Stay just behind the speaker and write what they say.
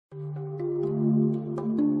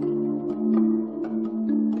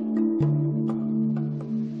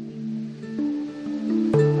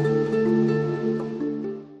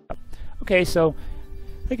Okay, so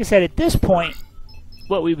like I said, at this point,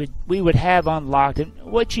 what we would have unlocked, and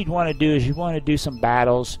what you'd want to do is you want to do some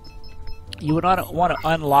battles. You would want to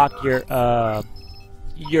unlock your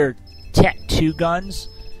Tech 2 guns.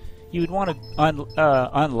 You would want to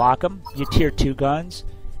unlock them, your Tier 2 guns.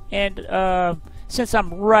 And since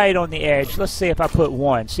I'm right on the edge, let's say if I put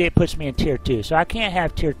 1, see, it puts me in Tier 2. So I can't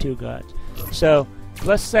have Tier 2 guns. So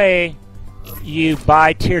let's say you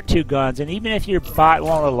buy Tier 2 guns, and even if your bot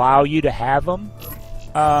won't allow you to have them,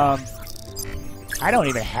 I don't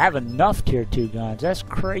even have enough Tier 2 guns. That's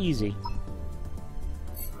crazy.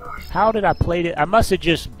 How did I play it? I must have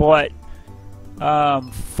just bought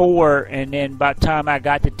 4, and then by the time I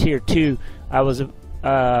got to Tier 2, I was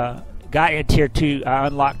got in Tier 2. I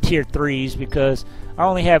unlocked Tier 3s because I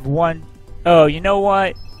only have 1. Oh, you know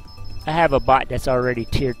what? I have a bot that's already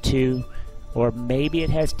Tier 2, or maybe it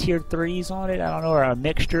has Tier 3s on it. I don't know, or a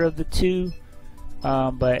mixture of the two.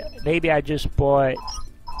 But maybe I just bought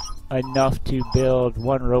enough to build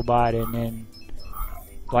 1 robot and then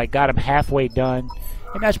like got him halfway done,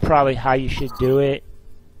 and that's probably how you should do it.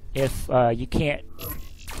 If you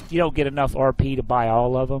don't get enough RP to buy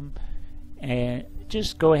all of them, and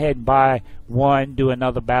just go ahead and buy 1, do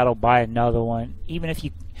another battle, buy another one. Even if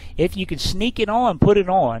you can sneak it on, put it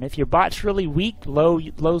on. If your bot's really weak, low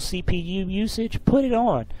CPU usage, put it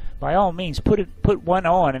on. By all means, put 1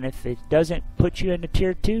 on, and if it doesn't put you into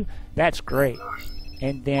Tier 2, that's great.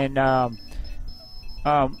 And then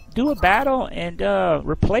do a battle and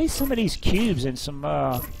replace some of these cubes and some.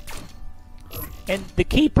 And the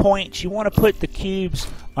key points, you want to put the cubes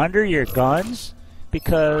under your guns,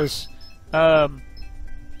 because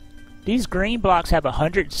these green blocks have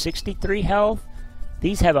 163 health.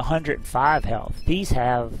 These have 105 health. These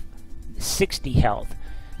have 60 health.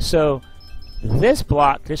 So this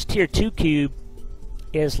block, this Tier 2 cube,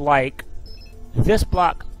 is like this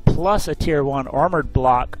block plus a Tier 1 armored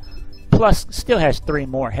block, plus still has 3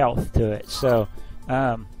 more health to it. So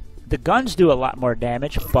the guns do a lot more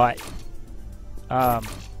damage, but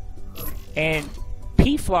and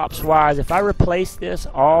P-flops wise, if I replace this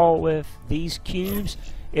all with these cubes,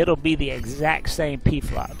 it'll be the exact same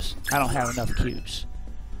P-flops. I don't have enough cubes.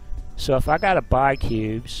 So if I gotta buy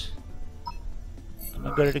cubes, I'm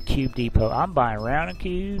gonna go to the cube depot. I'm buying rounding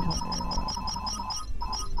cubes.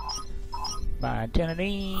 Buying 10 of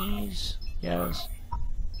these. Yes.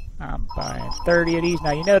 I'm buying 30 of these.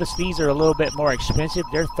 Now you notice these are a little bit more expensive.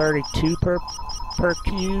 They're 32 per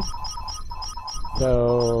cube.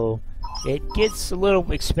 So it gets a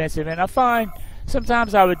little expensive, and I find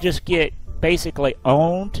sometimes I would just get basically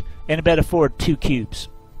owned and better afford 2 cubes,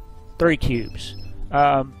 3 cubes.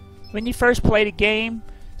 When you first play the game,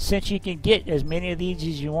 since you can get as many of these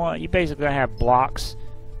as you want, you basically have blocks,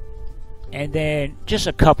 and then just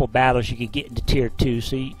a couple battles you can get into Tier 2.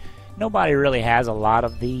 So nobody really has a lot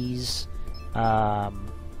of these, you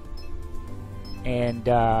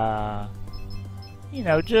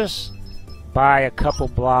know, just buy a couple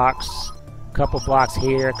blocks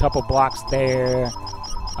here, a couple blocks there.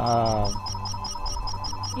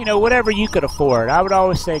 You know, whatever you could afford. I would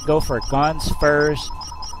always say go for guns first,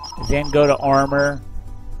 then go to armor.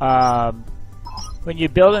 When you're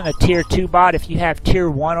building a Tier 2 bot, if you have Tier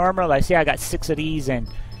 1 armor, like say I got 6 of these and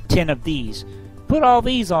 10 of these, put all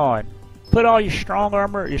these on. Put all your strong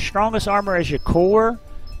armor, your strongest armor as your core,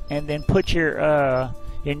 and then put your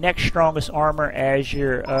next strongest armor as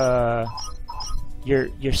your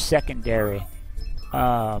secondary.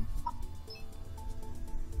 How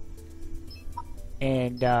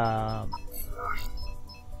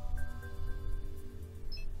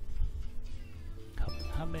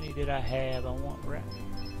many did I have? I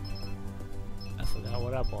forgot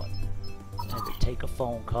what I bought. I had to take a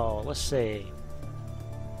phone call. Let's see.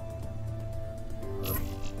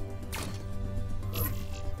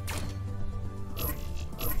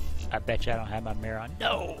 I bet you I don't have my mirror on.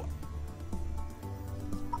 No!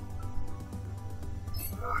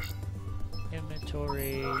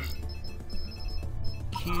 Inventory.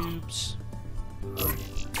 Cubes.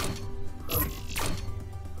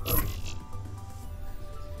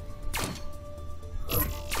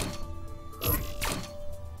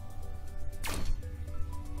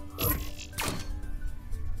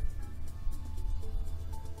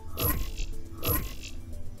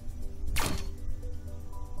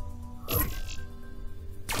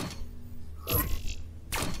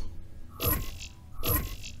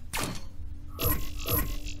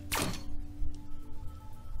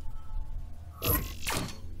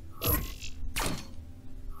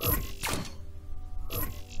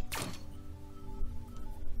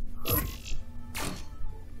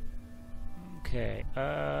 Okay,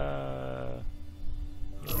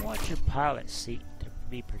 you want your pilot seat to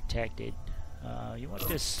be protected. You want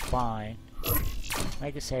this spine.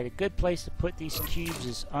 Like I said, a good place to put these cubes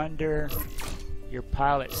is under your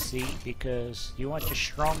pilot seat, because you want your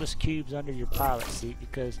strongest cubes under your pilot seat,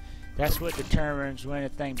 because that's what determines when the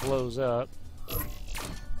thing blows up.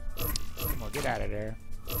 Come on, get out of there.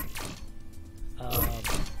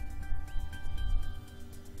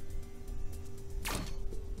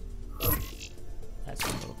 That's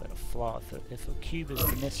a little bit of flaw. If a cube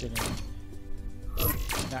is missing and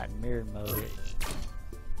it's not in mirror mode,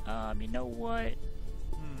 you know what?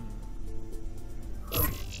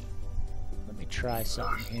 Let me try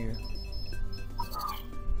something here.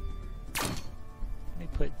 Let me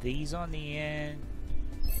put these on the end,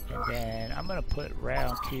 and then I'm gonna put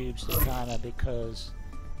round cubes to kinda, because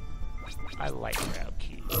I like round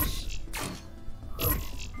cubes.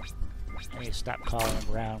 I need to stop calling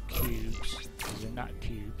them round cubes, because they're not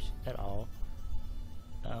cubes at all.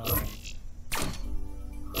 I'm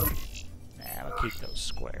gonna keep those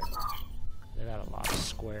square. I got a lot of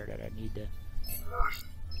square that I need to.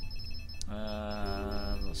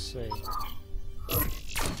 Let's see.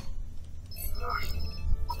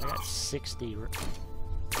 I got 60. Okay,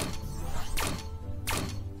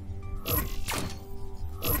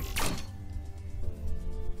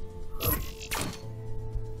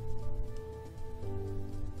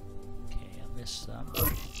 I missed some.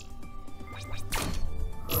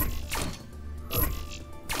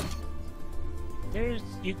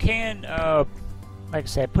 You can, like I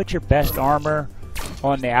said, put your best armor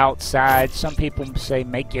on the outside. Some people say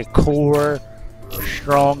make your core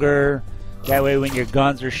stronger. That way when your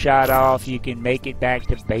guns are shot off, you can make it back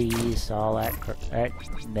to base, all that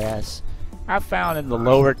mess. I found in the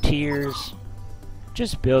lower tiers,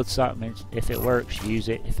 just build something. If it works, use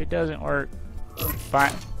it. If it doesn't work,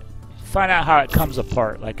 find out how it comes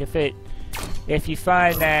apart. Like if you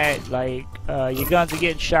find that like your guns are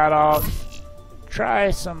getting shot off,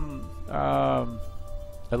 try some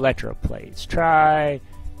electro plates. Try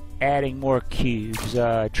adding more cubes.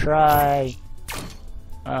 Try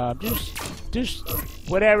just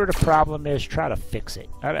whatever the problem is. Try to fix it.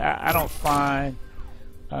 I don't find.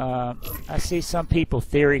 I see some people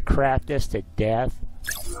theory craft this to death,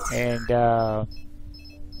 and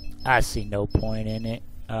I see no point in it.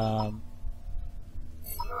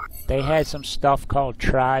 They had some stuff called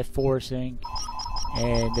tri-forcing,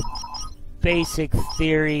 and the basic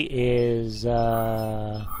theory is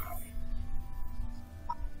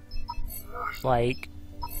like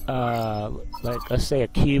let's say a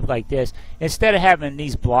cube like this. Instead of having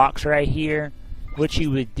these blocks right here, what you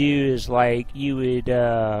would do is like you would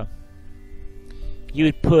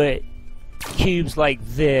put cubes like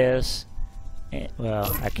this. And,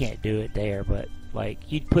 well, I can't do it there, but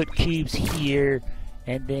like you'd put cubes here,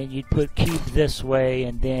 and then you'd put cube this way,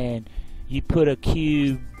 and then you'd put a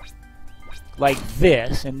cube like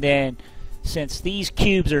this, and then since these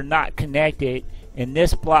cubes are not connected and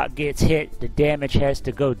this block gets hit, the damage has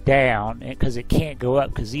to go down because it can't go up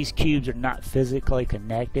because these cubes are not physically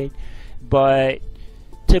connected. But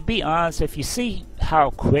to be honest, if you see how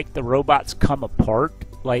quick the robots come apart,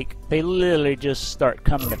 like they literally just start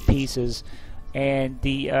coming to pieces, and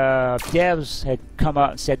the devs had come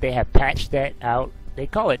out and said they have patched that out. They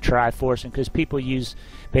call it tri-forcing because people use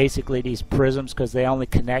basically these prisms because they only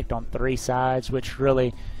connect on 3 sides, which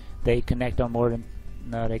really they connect on more than,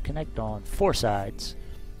 no, they connect on 4 sides.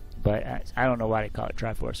 But I don't know why they call it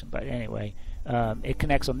tri-forcing, but anyway, it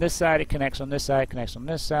connects on this side, it connects on this side, it connects on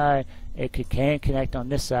this side, it can connect on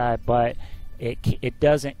this side, but it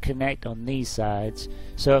doesn't connect on these sides.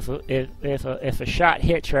 So if a shot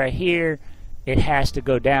hits right here, it has to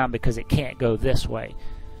go down because it can't go this way.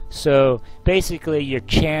 So basically you're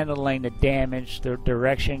channeling the damage the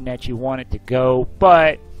direction that you want it to go,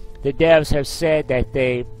 but the devs have said that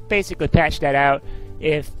they basically patched that out.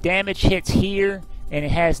 If damage hits here and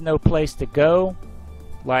it has no place to go,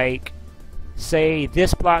 like say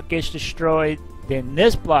this block gets destroyed, then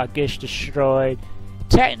this block gets destroyed,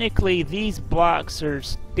 technically these blocks are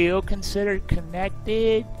still considered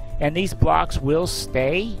connected and these blocks will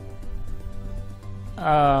stay.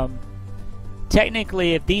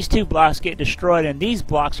 Technically, if these 2 blocks get destroyed and these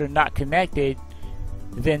blocks are not connected,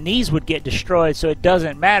 then these would get destroyed, so it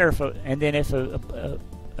doesn't matter if and then if a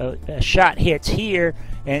shot hits here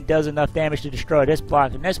and it does enough damage to destroy this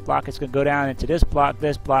block and this block, it's going to go down into this block,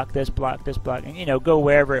 this block, this block, this block, and, you know, go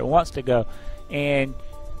wherever it wants to go. And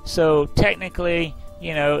so technically,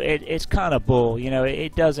 you know, it's kind of bull. You know,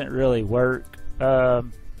 it doesn't really work.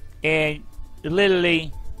 And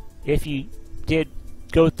literally, if you did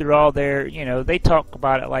go through all their, you know, they talk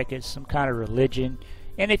about it like it's some kind of religion,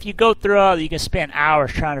 And if you go through all, you can spend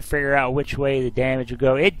hours trying to figure out which way the damage will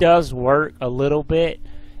go. It does work a little bit,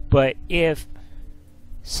 but if,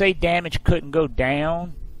 say, damage couldn't go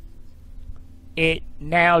down, it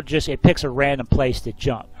picks a random place to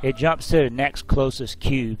jump. It jumps to the next closest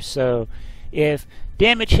cube. So if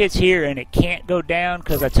damage hits here and it can't go down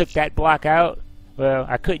because I took that block out, well,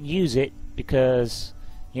 I couldn't use it because,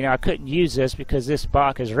 you know, I couldn't use this because this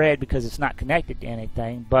block is red because it's not connected to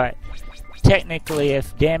anything. But technically,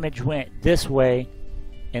 if damage went this way,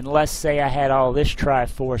 and let's say I had all this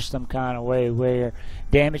Triforce some kind of way where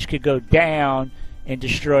damage could go down and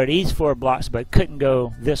destroy these 4 blocks but couldn't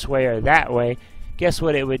go this way or that way, guess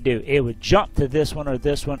what it would do? It would jump to this one,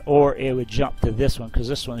 or it would jump to this one because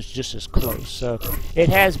this one's just as close. So it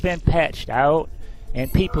has been patched out,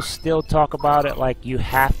 and people still talk about it like you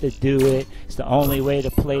have to do it. It's the only way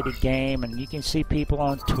to play the game, and you can see people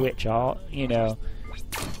on Twitch all, you know,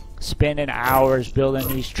 spending hours building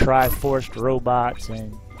these Triforced robots.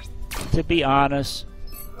 And to be honest,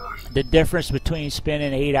 the difference between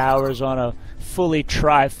spending 8 hours on a fully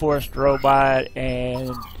Triforced robot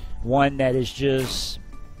and one that is just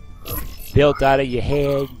built out of your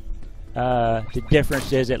head, the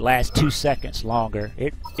difference is it lasts 2 seconds longer.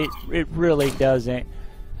 It really doesn't.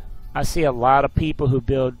 I see a lot of people who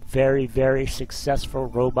build very, very successful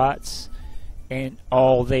robots, and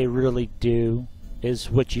all they really do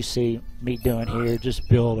is what you see me doing here, just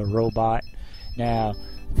build a robot. Now,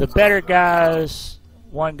 the better guys,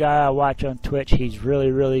 one guy I watch on Twitch, he's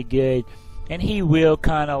really, really good, and he will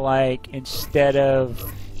kind of like, instead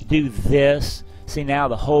of do this, see now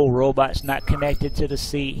the whole robot's not connected to the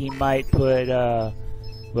seat, he might put, well,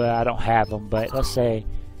 I don't have them, but let's say,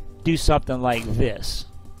 do something like this.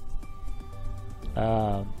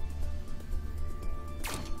 You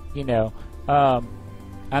know,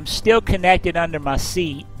 I'm still connected under my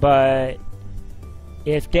seat, but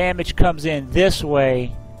if damage comes in this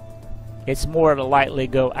way, it's more likely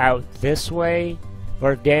to go out this way,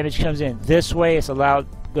 or if damage comes in this way, it's allowed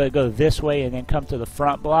to go this way and then come to the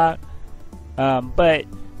front block. But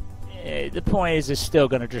the point is, it's still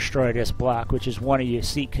going to destroy this block, which is one of your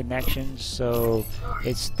seat connections, so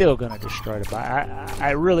it's still going to destroy the block.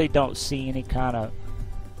 I really don't see any kind of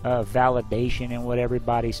validation in what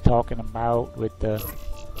everybody's talking about with the,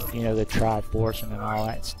 you know, the Triforce and all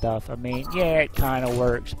that stuff. I mean, yeah, it kind of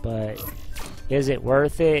works, but is it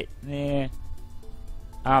worth it? Eh,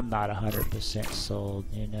 I'm not 100% sold,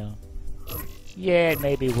 you know. Yeah, it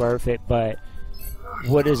may be worth it, but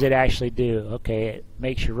what does it actually do? Okay, it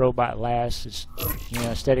makes your robot last. It's, you know,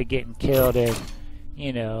 instead of getting killed in,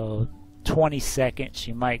 you know, 20 seconds,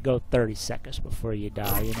 you might go 30 seconds before you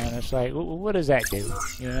die, you know. And it's like, what does that do?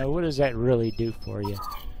 You know, what does that really do for you?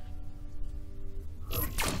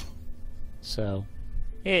 So,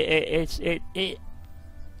 yeah,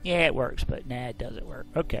 it works, but nah, it doesn't work.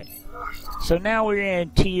 Okay, so now we're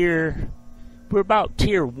about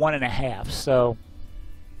tier 1.5. So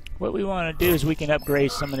what we want to do is we can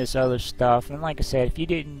upgrade some of this other stuff. And like I said, if you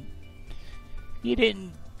didn't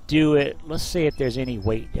do it, let's see if there's any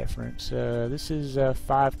weight difference. This is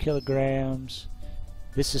 5 kilograms.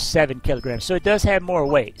 This is 7 kilograms. So it does have more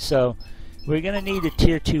weight. So we're gonna need the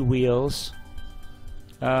tier 2 wheels.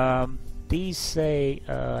 These say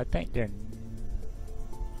I think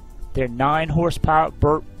they're 9 horsepower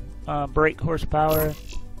brake horsepower.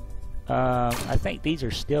 I think these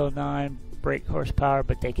are still 9 brake horsepower,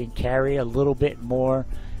 but they can carry a little bit more.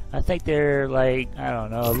 I think they're like, I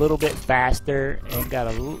don't know, a little bit faster and got a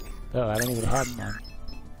little, oh, I don't even have them on.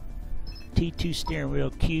 T2 steering wheel,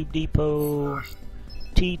 Cube Depot,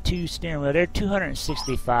 T2 steering wheel, they're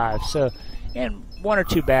 265. So in 1 or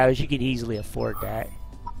 2 battles you could easily afford that.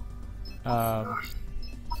 Oh,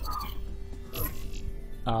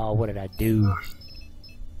 what did I do?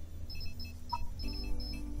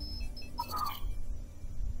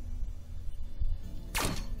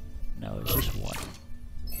 No, it's just 1.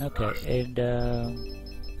 Okay, and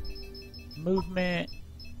movement,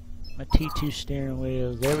 my T2 steering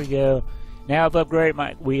wheels, there we go. Now I've upgraded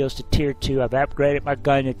my wheels to tier 2. I've upgraded my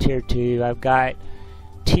gun to tier 2. I've got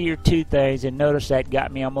tier 2 things, and notice that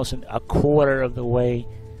got me almost a quarter of the way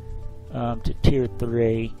to tier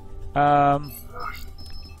 3.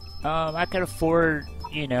 I could afford,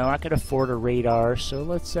 you know, I could afford a radar, so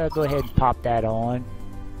let's go ahead and pop that on.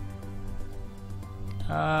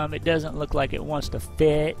 It doesn't look like it wants to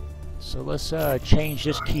fit, so let's change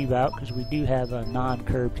this cube out, because we do have a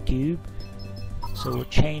non-curved cube. So we'll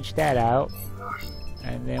change that out,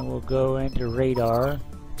 and then we'll go into radar,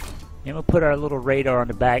 and we'll put our little radar on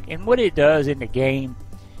the back. And what it does in the game,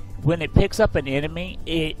 when it picks up an enemy,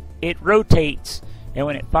 it rotates and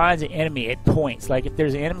when it finds an enemy, it points. Like if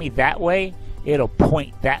there's an enemy that way, it'll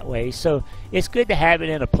point that way. So it's good to have it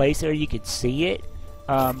in a place where you can see it.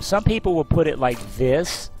 Some people will put it like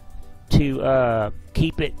this to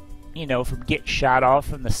keep it, you know, from getting shot off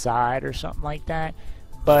from the side or something like that.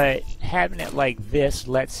 But having it like this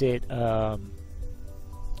lets it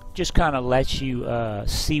just kind of lets you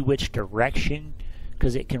see which direction,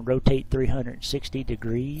 because it can rotate 360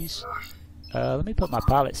 degrees. Let me put my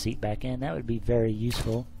pilot seat back in. That would be very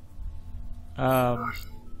useful. I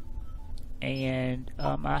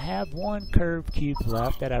have one curved cube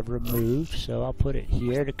left that I've removed, so I'll put it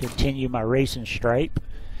here to continue my racing stripe,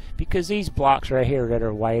 because these blocks right here that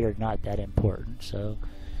are white are not that important, so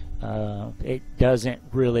it doesn't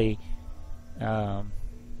really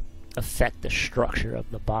affect the structure of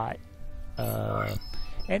the bot.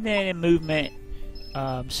 And then in movement,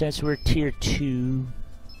 since we're tier 2,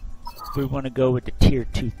 we want to go with the tier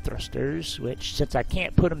 2 thrusters, which, since I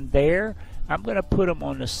can't put them there, I'm going to put them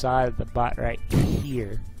on the side of the bot right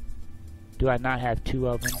here. Do I not have 2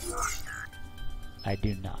 of them? I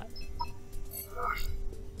do not.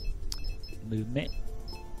 Movement.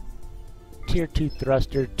 Tier 2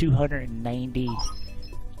 thruster,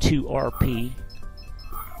 292 RP.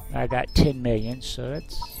 I got 10 million, so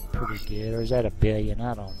that's pretty good. Or is that a billion?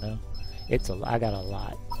 I don't know. I got a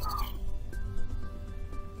lot.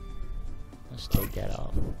 Let's take that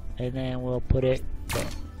off. And then we'll put it there.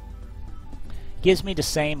 Gives me the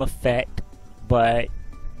same effect, but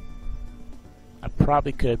I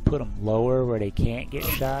probably could put them lower where they can't get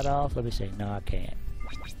shot off. Let me say, no, I can't.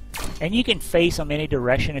 And you can face them any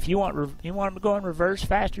direction. If you want them to go in reverse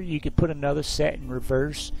faster, you could put another set in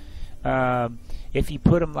reverse. If you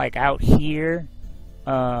put them like out here,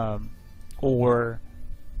 or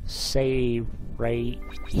say right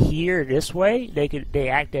here this way, they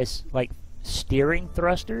act as like steering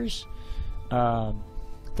thrusters.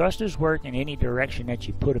 Thrusters work in any direction that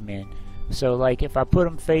you put them in. So like if I put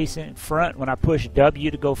them facing front, when I push W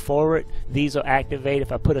to go forward, these will activate.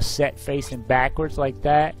 If I put a set facing backwards like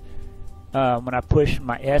that, when I push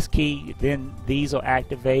my S key, then these will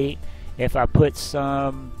activate. If I put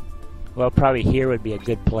some, well, probably here would be a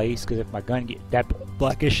good place, because if my gun that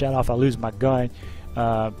block gets shut off, I lose my gun.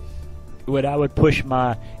 When I would push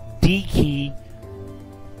my D key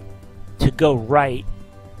to go right,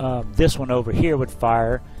 this one over here would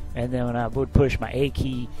fire, and then when I would push my A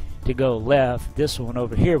key to go left, this one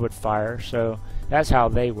over here would fire. So that's how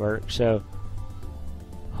they work. So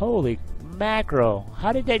holy mackerel,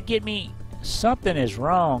 how did that get me? Something is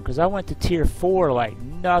wrong, because I went to tier 4 like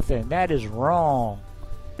nothing. That is wrong.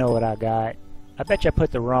 Know what I got? I bet you I put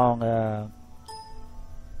the wrong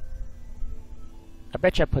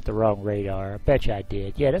radar. I bet you I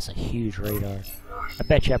did. Yeah, that's a huge radar. I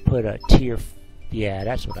bet you I put a tier, yeah,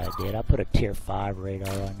 that's what I did. I put a tier 5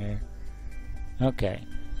 radar on there. Okay.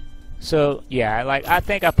 So, yeah, I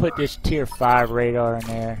think I put this tier 5 radar in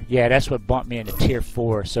there. Yeah, that's what bumped me into tier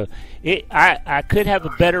 4. So, I could have a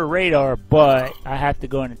better radar, but I have to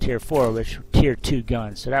go into tier 4, which is tier 2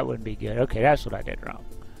 guns. So that wouldn't be good. Okay, that's what I did wrong.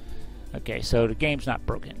 Okay, so the game's not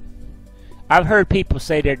broken. I've heard people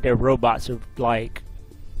say that their robots are like,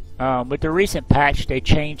 with the recent patch, they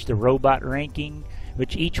changed the robot ranking,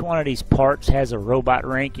 which each one of these parts has a robot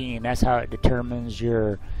ranking, and that's how it determines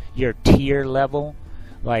your tier level.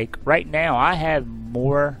 Like right now, I have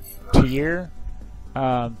more tier.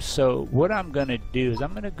 So what I'm gonna do is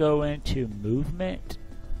I'm gonna go into movement,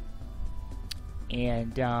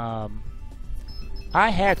 and I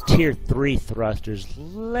have tier 3 thrusters.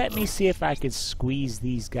 Let me see if I can squeeze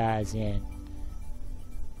these guys in.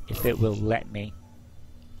 If it will let me.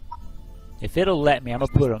 If it'll let me, I'm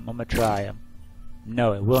gonna put them. I'm gonna try them.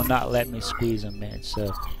 No, it will not let me squeeze them in,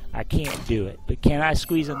 so I can't do it. But can I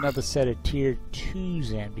squeeze another set of tier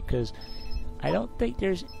 2s in? Because I don't think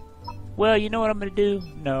there's... Well, you know what I'm gonna do?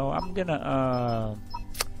 No, I'm gonna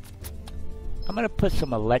put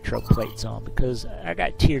some electro plates on, because I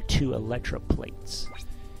got tier 2 electro plates.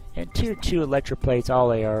 And tier 2 electro plates, all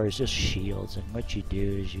they are is just shields, and what you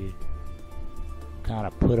do is you kind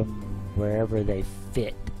of put them wherever they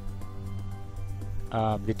fit.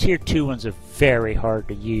 The tier 2 ones are very hard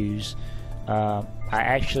to use. I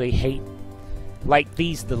actually like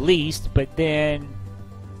these the least, but then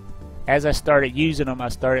as I started using them, I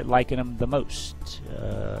started liking them the most.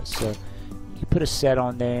 So you put a set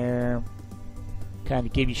on there, kind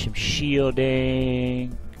of give you some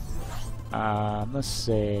shielding. Let's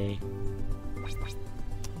see.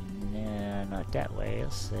 Nah, not that way.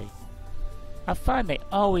 Let's see. I find they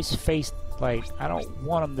always face, like, I don't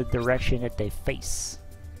want them the direction that they face.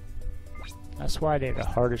 That's why they're the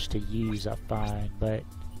hardest to use, I find. But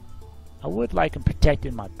I would like him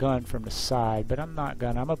protecting my gun from the side, but I'm not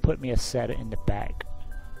gonna. I'm gonna put me a setter in the back.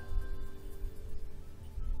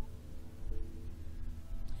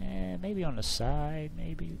 And maybe on the side,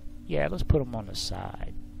 maybe. Yeah, let's put him on the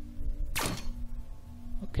side.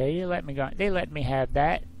 Okay, they let me have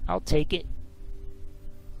that. I'll take it.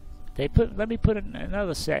 Let me put in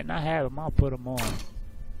another set, and I have them. I'll put them on.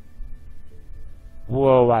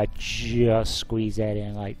 Whoa! I just squeezed that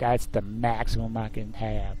in. Like that's the maximum I can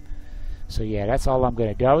have. So yeah, that's all I'm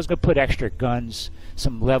gonna do. I was gonna put extra guns,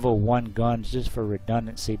 some level 1 guns, just for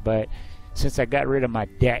redundancy. But since I got rid of my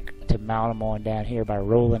deck to mount them on down here by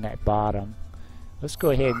rolling that bottom, let's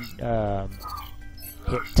go ahead and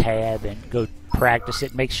hit tab and go practice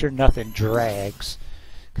it. Make sure nothing drags,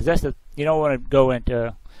 because you don't want to go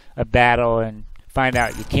into a battle and find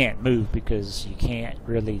out you can't move because you can't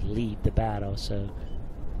really leave the battle. So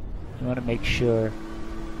you want to make sure.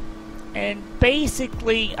 And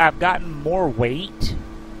basically, I've gotten more weight,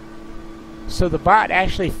 so the bot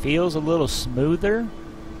actually feels a little smoother.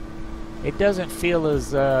 It doesn't feel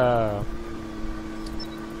as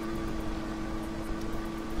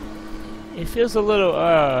it feels a little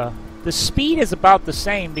the speed is about the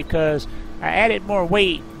same because I added more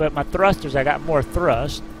weight, but my thrusters, I got more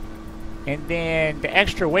thrust, and then the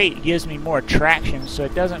extra weight gives me more traction, so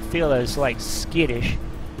it doesn't feel as like skittish.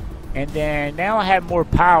 And then now I have more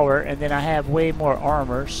power, and then I have way more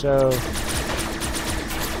armor, so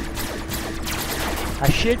I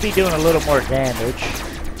should be doing a little more damage.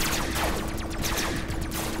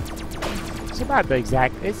 It's about the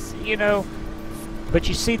exact, it's, you know, but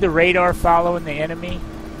you see the radar following the enemy.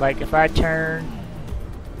 Like if I turn,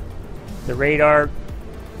 the radar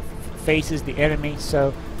faces the enemy.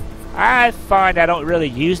 So I find I don't really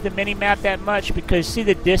use the mini-map that much because see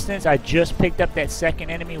the distance? I just picked up that second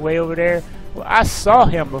enemy way over there. Well, I saw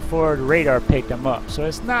him before the radar picked him up, so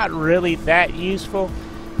it's not really that useful.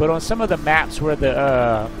 But on some of the maps where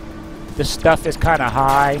the stuff is kind of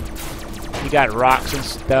high, you got rocks and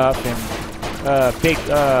stuff and big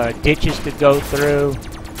ditches to go through,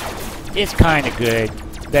 it's kind of good.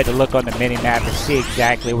 Better to look on the mini-map and see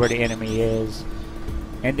exactly where the enemy is.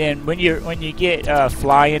 And then when you get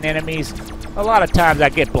flying enemies, a lot of times I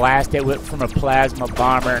get blasted from a plasma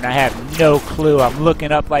bomber and I have no clue. I'm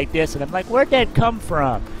looking up like this and I'm like, where'd that come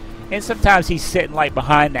from? And sometimes he's sitting like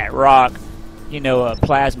behind that rock, you know, a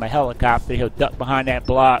plasma helicopter. He'll duck behind that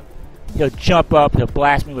block. He'll jump up, he'll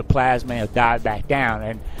blast me with plasma, and he'll dive back down.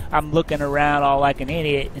 And I'm looking around all like an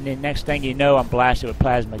idiot, and then next thing you know, I'm blasted with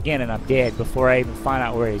plasma again and I'm dead before I even find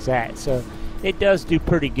out where he's at. So it does do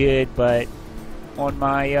pretty good, but on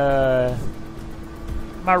my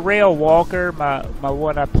my rail walker, my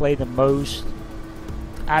one I play the most,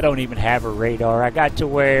 I don't even have a radar. I got to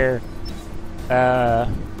where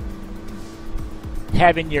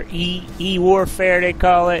having your E warfare, they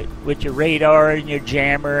call it, with your radar and your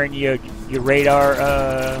jammer and your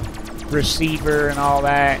radar receiver and all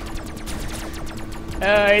that.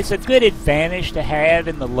 It's a good advantage to have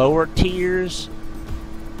in the lower tiers.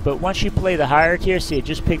 But once you play the higher tier, see, it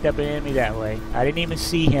just picked up an enemy that way. I didn't even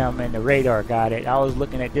see him, and the radar got it. I was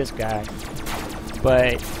looking at this guy.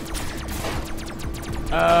 But,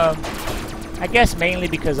 I guess mainly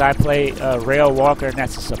because I play Rail Walker, and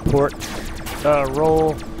that's a support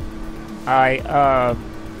role. I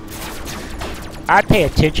pay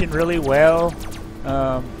attention really well.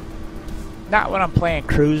 Not when I'm playing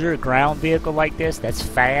cruiser, ground vehicle like this, that's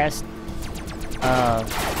fast.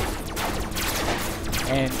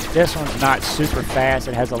 And this one's not super fast.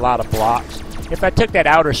 It has a lot of blocks. If I took that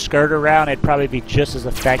outer skirt around, it'd probably be just as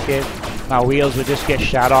effective. My wheels would just get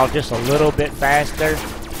shot off just a little bit faster.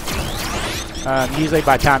 Usually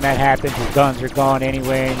by the time that happens, your guns are gone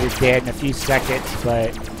anyway and you're dead in a few seconds.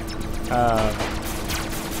 But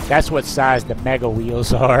that's what size the mega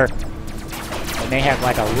wheels are. And they have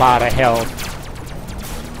like a lot of health.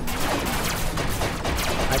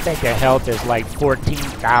 I think their health is like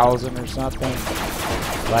 14,000 or something.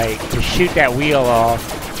 Like, to shoot that wheel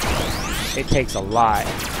off, it takes a lot.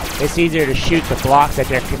 It's easier to shoot the blocks that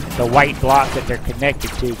the white blocks that they're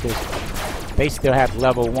connected to, because they still have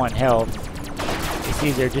level 1 health. It's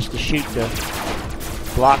easier just to shoot the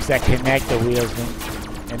blocks that connect the wheels,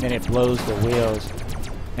 and then it blows the wheels.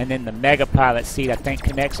 And then the Mega Pilot seat, I think,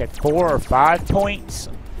 connects at 4 or 5 points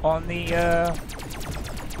on the...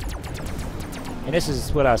 And this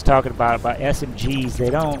is what I was talking about SMGs. They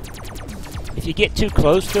don't... If you get too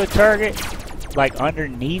close to a target, like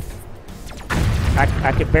underneath,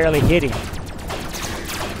 I could barely hit him.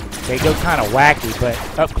 They go kind of wacky, but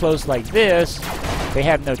up close like this, they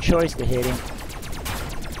have no choice to hit him.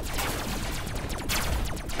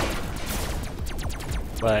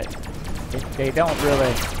 But They don't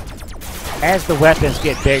really. As the weapons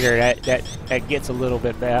get bigger, that gets a little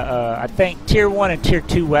bit bad. I think Tier 1 and Tier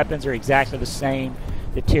 2 weapons are exactly the same.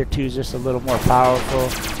 The Tier 2 is just a little more powerful.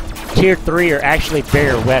 Tier 3 are actually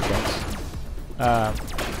bigger weapons.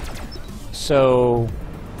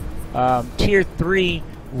 Tier 3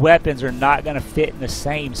 weapons are not going to fit in the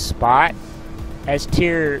same spot as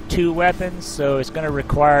Tier 2 weapons, so it's going to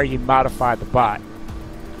require you modify the bot.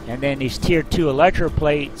 And then these Tier 2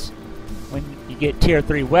 electroplates, when you get Tier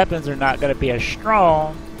 3 weapons, are not going to be as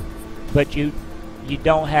strong, but you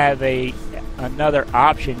don't have another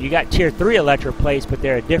option. You got Tier 3 electroplates, but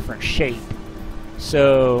they're a different shape.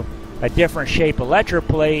 So a different shape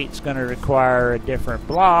electroplate is going to require a different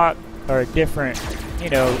block or a different,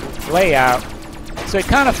 layout. So it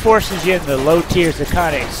kind of forces you in the low tiers to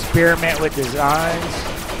kind of experiment with designs.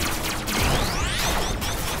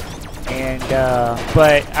 And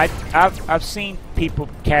but I've seen people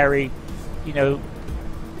carry, the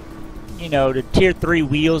Tier 3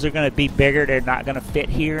 wheels are going to be bigger. They're not going to fit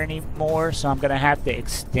here anymore, so I'm going to have to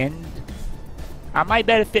extend. I might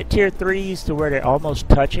better fit Tier 3s to where they're almost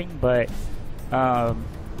touching, but the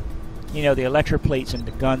electroplates and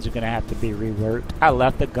the guns are going to have to be reworked. I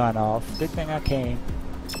left the gun off. Good thing I came.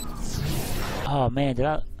 Oh man,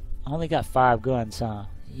 I only got 5 guns, huh?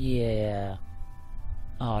 Yeah.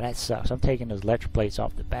 Oh, that sucks. I'm taking those electroplates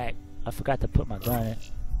off the back. I forgot to put my gun in.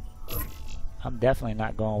 I'm definitely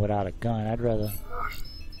not going without a gun. I'd rather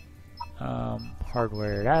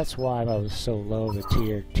hardware. That's why I was so low with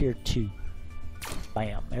tier 2.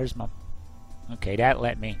 Bam. There's my. Okay, that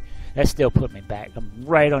still put me back. I'm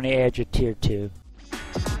right on the edge of Tier 2.